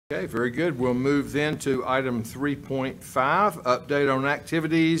Okay, very good. We'll move then to item 3.5, update on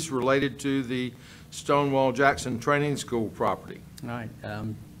activities related to the Stonewall Jackson Training School property. All right.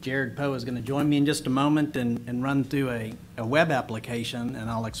 Jared Poe is going to join me in just a moment and run through a web application, and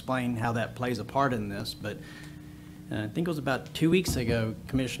I'll explain how that plays a part in this. But I think it was about 2 weeks ago,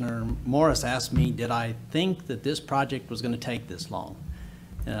 Commissioner Morris asked me, did I think that this project was going to take this long?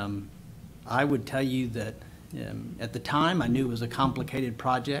 I would tell you that at the time, I knew it was a complicated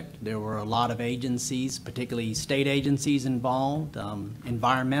project. There were a lot of agencies, particularly state agencies involved,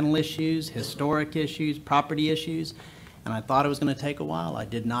 environmental issues, historic issues, property issues, and I thought it was going to take a while. I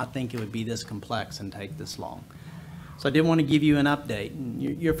did not think it would be this complex and take this long. So I did want to give you an update.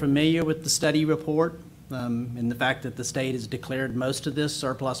 You're familiar with the study report and the fact that the state has declared most of this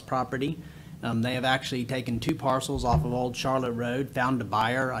surplus property. They have actually taken 2 parcels off of Old Charlotte Road, found a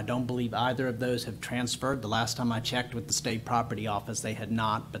buyer. I don't believe either of those have transferred. The last time I checked with the state property office, they had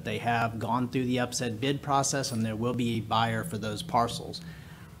not, but they have gone through the upset bid process, and there will be a buyer for those parcels.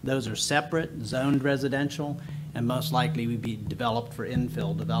 Those are separate, zoned residential, and most likely would be developed for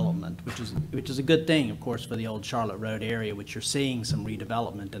infill development, which is a good thing, of course, for the Old Charlotte Road area, which you're seeing some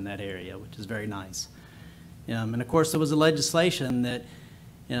redevelopment in that area, which is very nice. And of course, there was a legislation that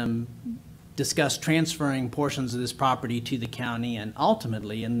discussed transferring portions of this property to the county, and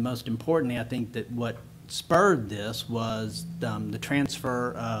ultimately, and most importantly, I think that what spurred this was the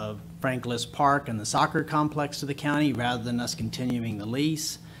transfer of Frank List Park and the soccer complex to the county rather than us continuing the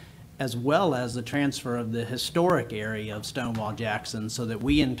lease, as well as the transfer of the historic area of Stonewall Jackson, so that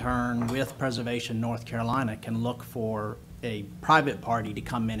we in turn, with Preservation North Carolina, can look for a private party to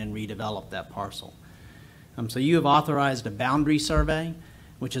come in and redevelop that parcel. So you have authorized a boundary survey,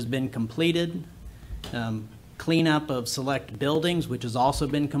 which has been completed, cleanup of select buildings, which has also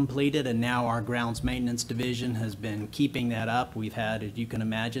been completed, and now our grounds maintenance division has been keeping that up. We've had, as you can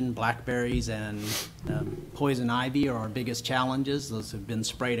imagine, blackberries and poison ivy are our biggest challenges. Those have been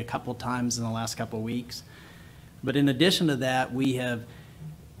sprayed a couple times in the last couple of weeks. But in addition to that, we have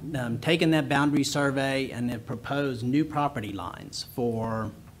taken that boundary survey and have proposed new property lines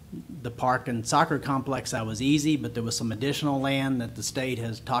for the park and soccer complex. That was easy, but there was some additional land that the state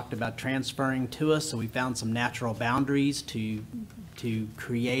has talked about transferring to us, so we found some natural boundaries to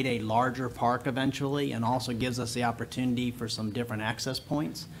create a larger park eventually, and also gives us the opportunity for some different access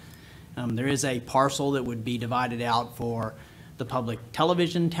points. There is a parcel that would be divided out for the public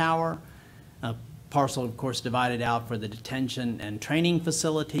television tower, a parcel, of course, divided out for the detention and training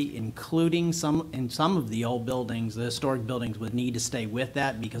facility, including some of the old buildings. The historic buildings would need to stay with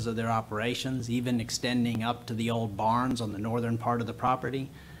that because of their operations, even extending up to the old barns on the northern part of the property.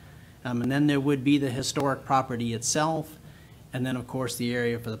 And then there would be the historic property itself, and then, of course, the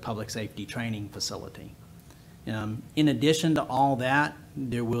area for the public safety training facility. In addition to all that,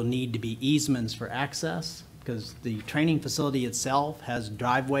 there will need to be easements for access, because the training facility itself has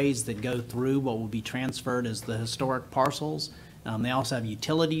driveways that go through what will be transferred as the historic parcels. They also have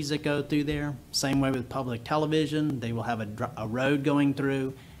utilities that go through there. Same way with public television. They will have a road going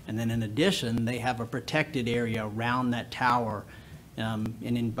through, and then in addition, they have a protected area around that tower.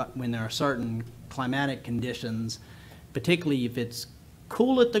 When there are certain climatic conditions, particularly if it's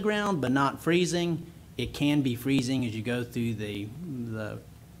cool at the ground but not freezing, it can be freezing as you go through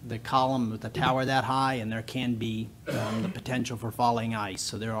the column with the tower that high, and there can be the potential for falling ice.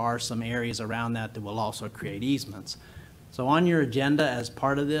 So there are some areas around that that will also create easements. So on your agenda as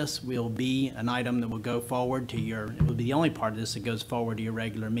part of this will be an item that will go forward to it will be the only part of this that goes forward to your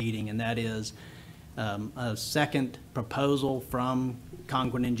regular meeting, and that is a second proposal from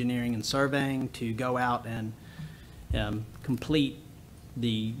Conquin Engineering and Surveying to go out and complete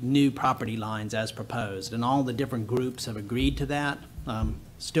the new property lines as proposed. And all the different groups have agreed to that.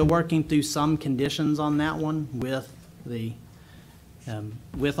 Still working through some conditions on that one with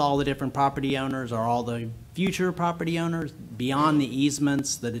all the different property owners or all the future property owners. Beyond the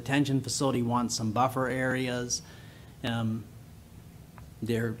easements, the detention facility wants some buffer areas.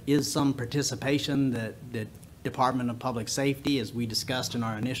 There is some participation that Department of Public Safety, as we discussed in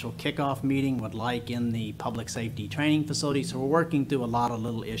our initial kickoff meeting, would like in the public safety training facility. So we're working through a lot of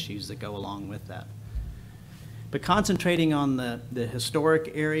little issues that go along with that. But concentrating on the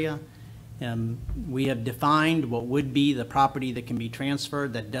historic area, we have defined what would be the property that can be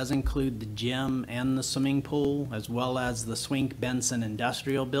transferred. That does include the gym and the swimming pool, as well as the Swink Benson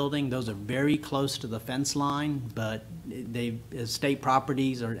Industrial Building. Those are very close to the fence line, but as state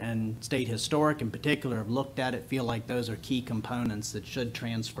properties and state historic in particular have looked at it, feel like those are key components that should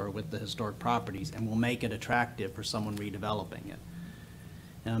transfer with the historic properties and will make it attractive for someone redeveloping it.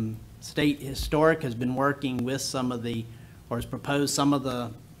 State Historic has been working with some of the, or has proposed some of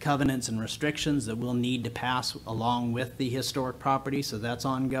the covenants and restrictions that we'll need to pass along with the historic property, so that's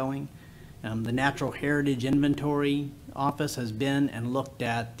ongoing. The Natural Heritage Inventory Office has been and looked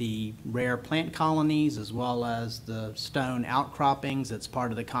at the rare plant colonies as well as the stone outcroppings that's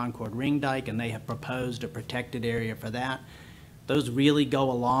part of the Concord Ring Dike, and they have proposed a protected area for that. Those really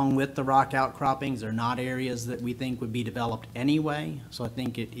go along with the rock outcroppings. They're not areas that we think would be developed anyway, so I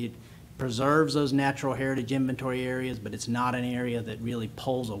think it preserves those natural heritage inventory areas, but it's not an area that really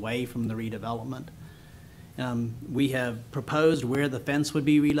pulls away from the redevelopment. We have proposed where the fence would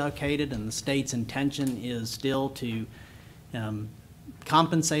be relocated, and the state's intention is still to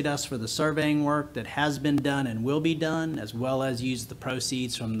compensate us for the surveying work that has been done and will be done, as well as use the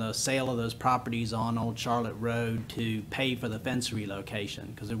proceeds from the sale of those properties on Old Charlotte Road to pay for the fence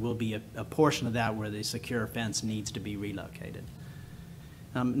relocation, because there will be a portion of that where the secure fence needs to be relocated.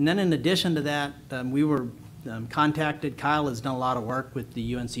 And then in addition to that, we were contacted. Kyle has done a lot of work with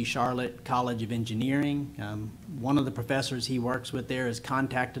the UNC Charlotte College of Engineering. One of the professors he works with there has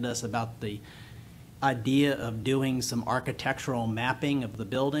contacted us about the idea of doing some architectural mapping of the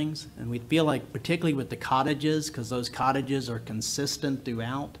buildings. And we feel like, particularly with the cottages, because those cottages are consistent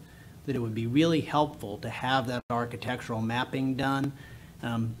throughout, that it would be really helpful to have that architectural mapping done.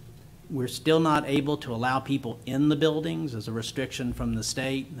 We're still not able to allow people in the buildings as a restriction from the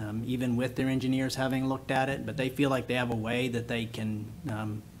state, even with their engineers having looked at it, but they feel like they have a way that they can,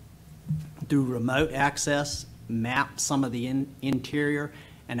 through remote access, map some of the interior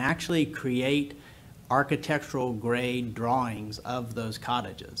and actually create architectural grade drawings of those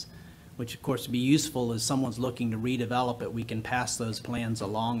cottages, which of course would be useful as someone's looking to redevelop it. We can pass those plans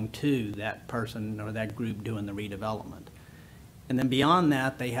along to that person or that group doing the redevelopment. And then beyond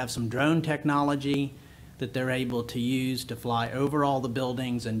that, they have some drone technology that they're able to use to fly over all the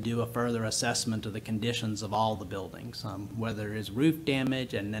buildings and do a further assessment of the conditions of all the buildings, whether there is roof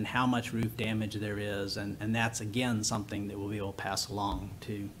damage and then how much roof damage there is. And that's, again, something that we'll be able to pass along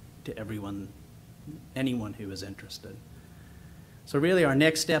to everyone, anyone who is interested. So really our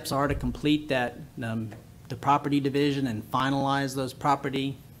next steps are to complete that, the property division and finalize those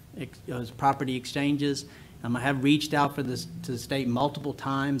property exchanges. I have reached out to the state multiple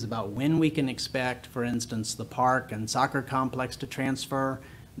times about when we can expect, for instance, the park and soccer complex to transfer.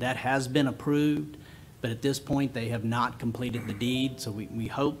 That has been approved, but at this point they have not completed the deed, so we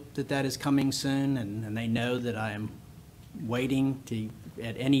hope that that is coming soon, and they know that I am waiting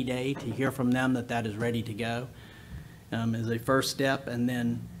at any day to hear from them that that is ready to go as a first step, and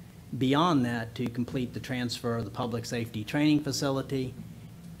then beyond that to complete the transfer of the public safety training facility.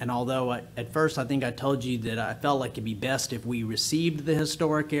 And although at first I think I told you that I felt like it'd be best if we received the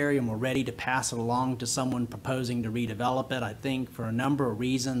historic area and were ready to pass it along to someone proposing to redevelop it, I think for a number of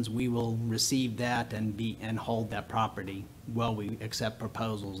reasons we will receive that and hold that property while we accept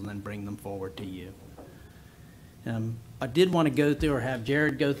proposals and then bring them forward to you. I did want to go through, or have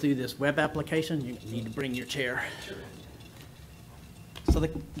Jared go through, this web application. You need to bring your chair. So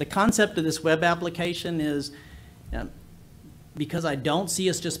the concept of this web application is, because I don't see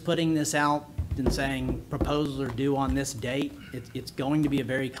us just putting this out and saying proposals are due on this date, it's going to be a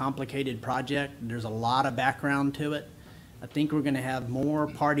very complicated project. There's a lot of background to it. I think we're going to have more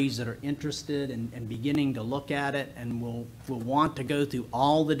parties that are interested in beginning to look at it, and we'll want to go through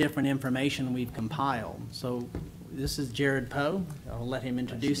all the different information we've compiled. So this is Jared Poe. I'll let him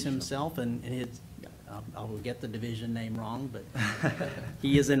introduce himself, and I will get the division name wrong, but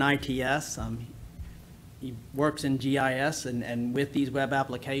he is in ITS. He works in GIS and with these web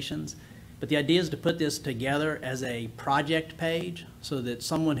applications. But the idea is to put this together as a project page so that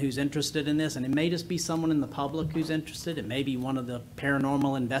someone who's interested in this, and it may just be someone in the public who's interested, it may be one of the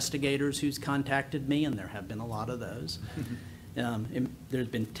paranormal investigators who's contacted me, and there have been a lot of those. There's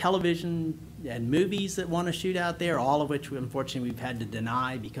been television and movies that want to shoot out there, all of which unfortunately we've had to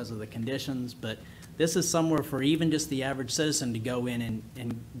deny because of the conditions. But this is somewhere for even just the average citizen to go in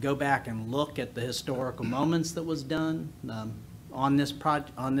and go back and look at the historical moments that was done on this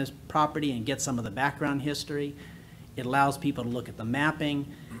property and get some of the background history. It allows people to look at the mapping.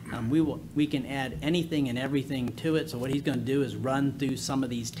 We can add anything and everything to it. So what he's going to do is run through some of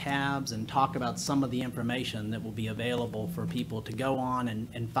these tabs and talk about some of the information that will be available for people to go on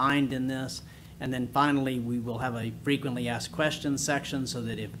and find in this. And then finally, we will have a frequently asked questions section so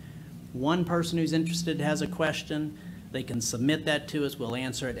that if one person who's interested has a question, they can submit that to us, we'll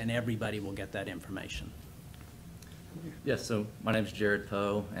answer it, and everybody will get that information. Yes, so my name is Jared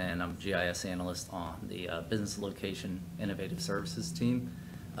Poe, and I'm GIS analyst on the Business Location Innovative Services team.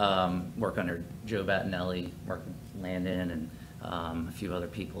 Work under Joe Battinelli, work with Landon and a few other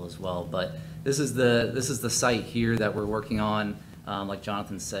people as well. But this is the site here that we're working on. Like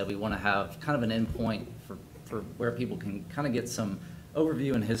Jonathan said, we want to have kind of an endpoint for where people can kind of get some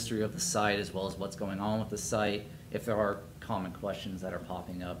overview and history of the site, as well as what's going on with the site. If there are common questions that are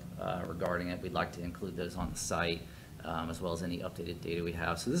popping up regarding it, we'd like to include those on the site, as well as any updated data we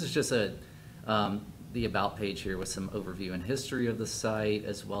have. So this is just the About page here with some overview and history of the site,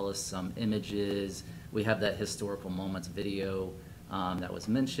 as well as some images. We have that historical moments video that was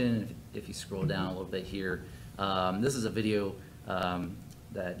mentioned. If you scroll down a little bit here, this is a video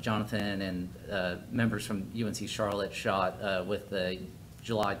that Jonathan and members from UNC Charlotte shot with the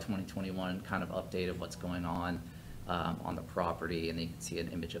July 2021 kind of update of what's going on the property, and you can see an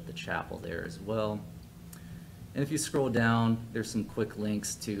image of the chapel there as well. And if you scroll down, there's some quick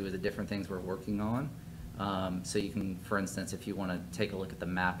links to the different things we're working on. So you can, for instance, if you want to take a look at the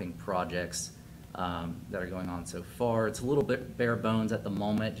mapping projects that are going on so far, it's a little bit bare bones at the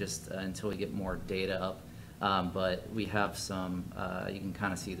moment, just until we get more data up. But we have some, you can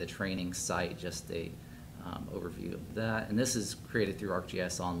kind of see the training site, just a overview of that. And this is created through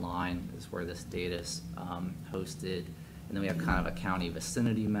ArcGIS Online, is where this data is hosted. And then we have kind of a county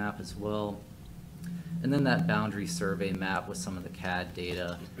vicinity map as well. And then that boundary survey map with some of the CAD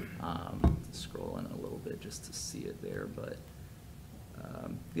data. Scroll in a little bit just to see it there. But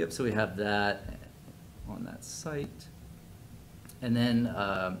yep, so we have that on that site. And then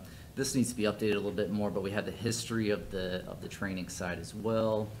this needs to be updated a little bit more, but we have the history of the training site as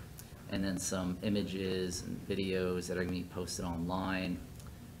well, and then some images and videos that are going to be posted online.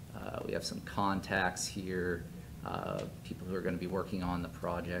 We have some contacts here, people who are going to be working on the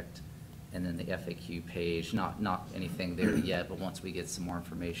project, and then the FAQ page. Not anything there yet, but once we get some more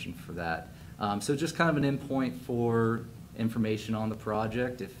information for that. So just kind of an endpoint for information on the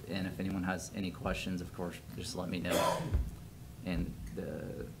project. If anyone has any questions, of course, just let me know. And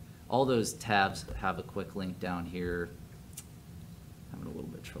all those tabs have a quick link down here. Having a little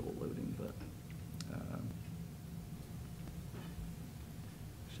bit of trouble loading, but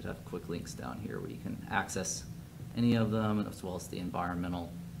should have quick links down here where you can access any of them, as well as the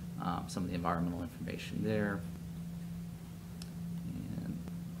environmental, some of the environmental information there. And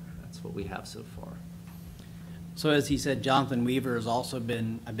that's what we have so far. So as he said, Jonathan Weaver has also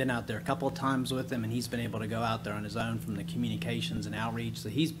I've been out there a couple of times with him, and he's been able to go out there on his own from the communications and outreach. So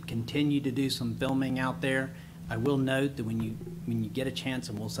he's continued to do some filming out there. I will note that when you get a chance,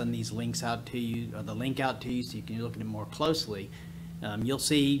 and we'll send these links out to you, or the link out to you so you can look at it more closely, you'll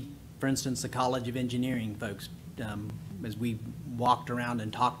see, for instance, the College of Engineering folks, as we walked around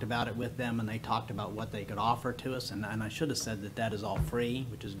and talked about it with them, and they talked about what they could offer to us. And I should have said that is all free,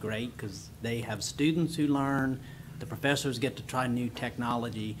 which is great, because they have students who learn, the professors get to try new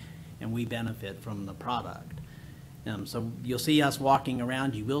technology, and we benefit from the product. So you'll see us walking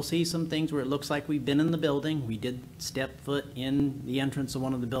around. You will see some things where it looks like we've been in the building. We did step foot in the entrance of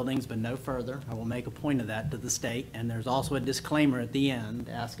one of the buildings, but no further. I will make a point of that to the state. And there's also a disclaimer at the end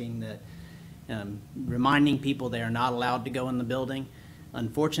asking that, reminding people they are not allowed to go in the building.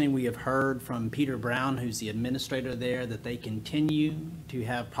 Unfortunately, we have heard from Peter Brown, who's the administrator there, that they continue to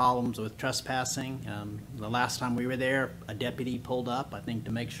have problems with trespassing. The last time we were there, a deputy pulled up, I think,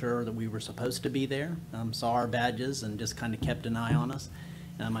 to make sure that we were supposed to be there, saw our badges, and just kind of kept an eye on us.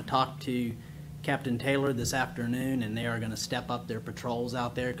 I talked to Captain Taylor this afternoon, and they are going to step up their patrols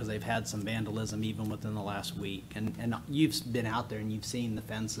out there because they've had some vandalism even within the last week. And you've been out there and you've seen the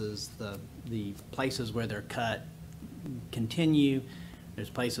fences, the places where they're cut continue. There's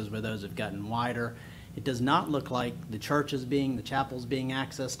places where those have gotten wider. It does not look like the chapel's being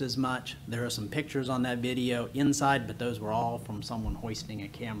accessed as much. There are some pictures on that video inside, but those were all from someone hoisting a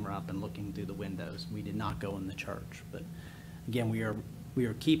camera up and looking through the windows. We did not go in the church. But again, we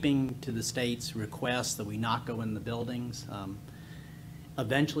are keeping to the state's request that we not go in the buildings.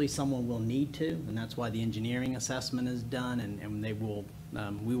 Eventually, someone will need to, and that's why the engineering assessment is done, and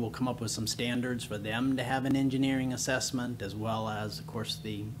we will come up with some standards for them to have an engineering assessment, as well as, of course,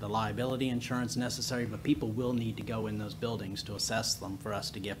 the liability insurance necessary. But people will need to go in those buildings to assess them for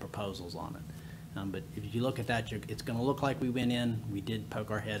us to get proposals on it. But if you look at that, it's going to look like we went in. We did poke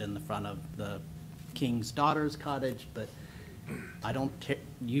our head in the front of the king's daughter's cottage, but I don't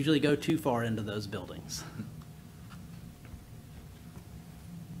usually go too far into those buildings.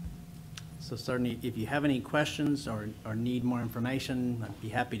 So certainly, if you have any questions or need more information, I'd be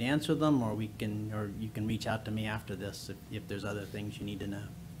happy to answer them, or you can reach out to me after this if there's other things you need to know.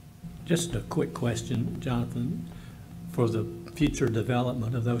 Just a quick question, Jonathan. For the future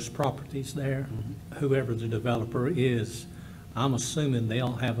development of those properties there, whoever the developer is, I'm assuming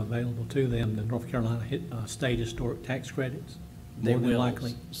they'll have available to them the North Carolina State Historic Tax Credits? They more than will.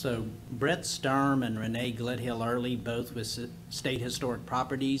 likely? So Brett Sturm and Renee Glidhill Early, both with State Historic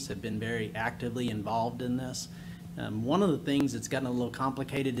Properties, have been very actively involved in this. One of the things that's gotten a little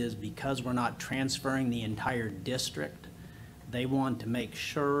complicated is because we're not transferring the entire district, they want to make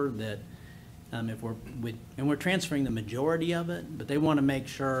sure that and we're transferring the majority of it, but they want to make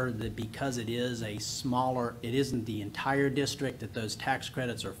sure that because it is a smaller, it isn't the entire district, that those tax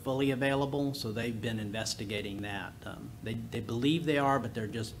credits are fully available. So they've been investigating that. They believe they are, but they're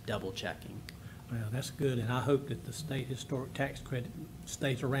just double checking. Well, that's good, and I hope that the state historic tax credit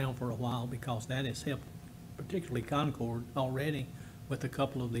stays around for a while, because that has helped, particularly Concord already, with a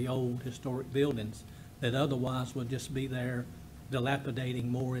couple of the old historic buildings that otherwise would just be there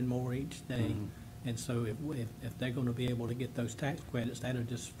dilapidating more and more each day. And so if they're going to be able to get those tax credits, that'll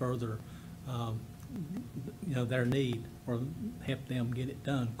just further, their need, or help them get it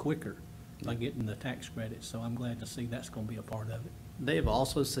done quicker by getting the tax credits. So I'm glad to see that's going to be a part of it. They've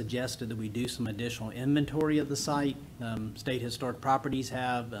also suggested that we do some additional inventory of the site. State Historic Properties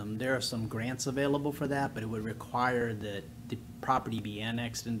have. There are some grants available for that, but it would require that the property be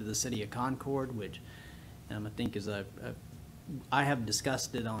annexed into the city of Concord, which I think is I have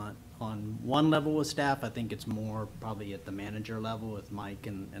discussed it on one level with staff. I think it's more probably at the manager level with Mike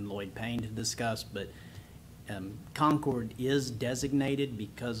and Lloyd Payne to discuss, but Concord is designated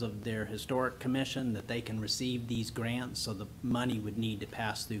because of their historic commission that they can receive these grants, so the money would need to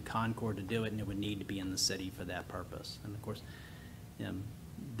pass through Concord to do it, and it would need to be in the city for that purpose. And of course,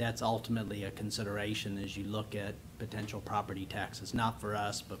 that's ultimately a consideration as you look at potential property taxes, not for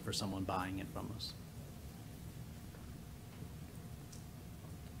us, but for someone buying it from us.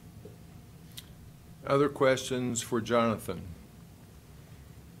 Other questions for Jonathan?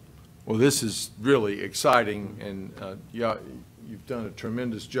 Well, this is really exciting, and you've done a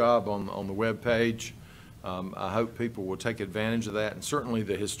tremendous job on the webpage. I hope people will take advantage of that, and certainly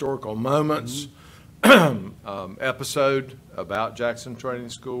the historical moments episode about Jackson Training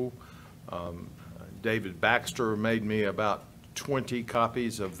School. David Baxter made me about 20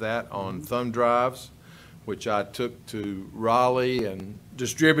 copies of that on thumb drives, which I took to Raleigh and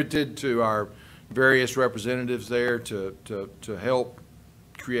distributed to our various representatives there to help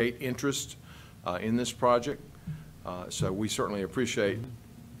create interest in this project. So we certainly appreciate it.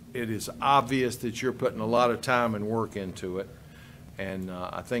 It is obvious that you're putting a lot of time and work into it. And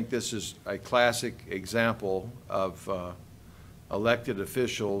I think this is a classic example of elected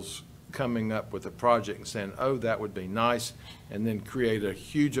officials coming up with a project and saying, oh, that would be nice, and then create a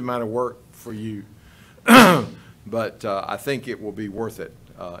huge amount of work for you. But I think it will be worth it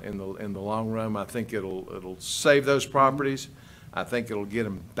in the long run. I think it'll save those properties. I think it'll get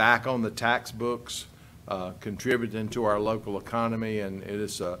them back on the tax books, contributing to our local economy, and it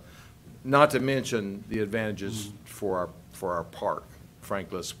is not to mention the advantages for our park,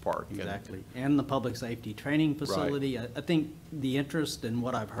 Franklin Park. Exactly, and the public safety training facility. Right. I think the interest in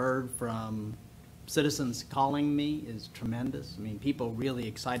what I've heard from citizens calling me is tremendous. I mean, people really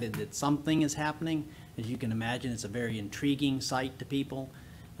excited that something is happening. As you can imagine, it's a very intriguing site to people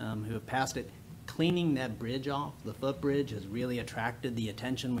who have passed it. Cleaning that bridge off, the footbridge, has really attracted the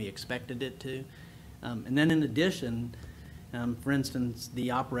attention we expected it to. And then in addition, for instance,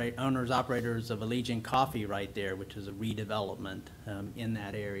 the owners-operators of Allegiant Coffee right there, which is a redevelopment in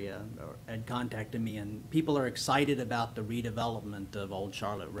that area, had contacted me, and people are excited about the redevelopment of Old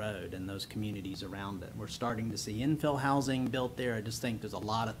Charlotte Road and those communities around it. We're starting to see infill housing built there. I just think there's a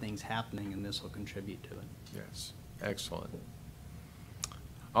lot of things happening, and this will contribute to it. Yes, excellent.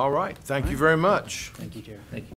 All right, thank you very much. Thank you, Chair. Thank you.